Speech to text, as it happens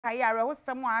Kayare wo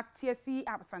sem a tiesi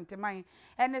absanteman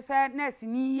ene se nurse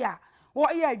ni ya wo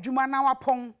ye adwuma na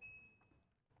wapon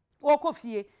wo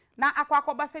kofie na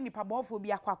akwakoba se nipa bofo bi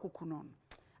akwakoku no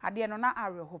ade no na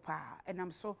areho pa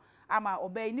enam so ama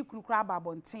obey ni kunukura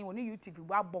ababonten wo ni UTV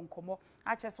bo abonkomo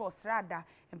a che so osrada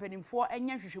empanimfo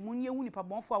enya hwehwemu ni ehu nipa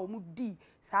bonfo a wo mu di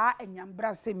saa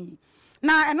enyambra semi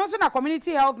na eno so na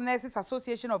Community Health Nurses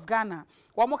Association of Ghana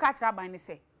wo mo ka kira ban ne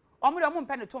se omo de omo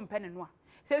mpene to mpene no a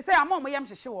se ama omo yam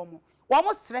hyehye wo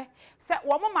mo sre se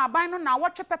wo mo ma ban no na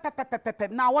wotwe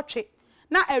pepepepepep na wotwe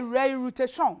na awura Ruth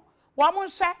Eshun wo mo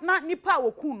hye na nipa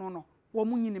woku no wo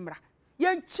mo nyinimra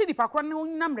yenchi nipa kro ne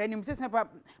nyinamra nim se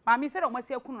maami se de omo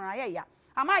se akunu na ya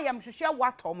ama yam hwehwe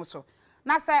wato mo so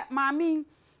na se maami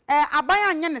aban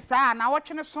anye ne saa na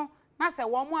wotwe ne so na se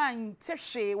wo mo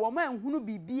antehwe wo mo anhunu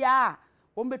bibia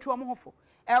wo mbetu wo mo hofo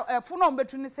fo no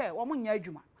mbetu ne se wo mo nya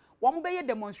adwuma wo mo beye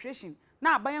demonstration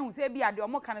na aban ahu se bia de wo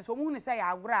mo kan so wo mo hu ne se ya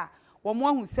agro a wo mo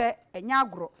ahu se enya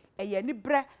agro eye ni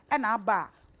bre e na aba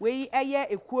we eye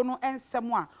ekuo no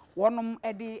ensem a wonom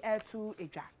ede etu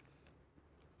edwa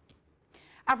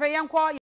afeyenko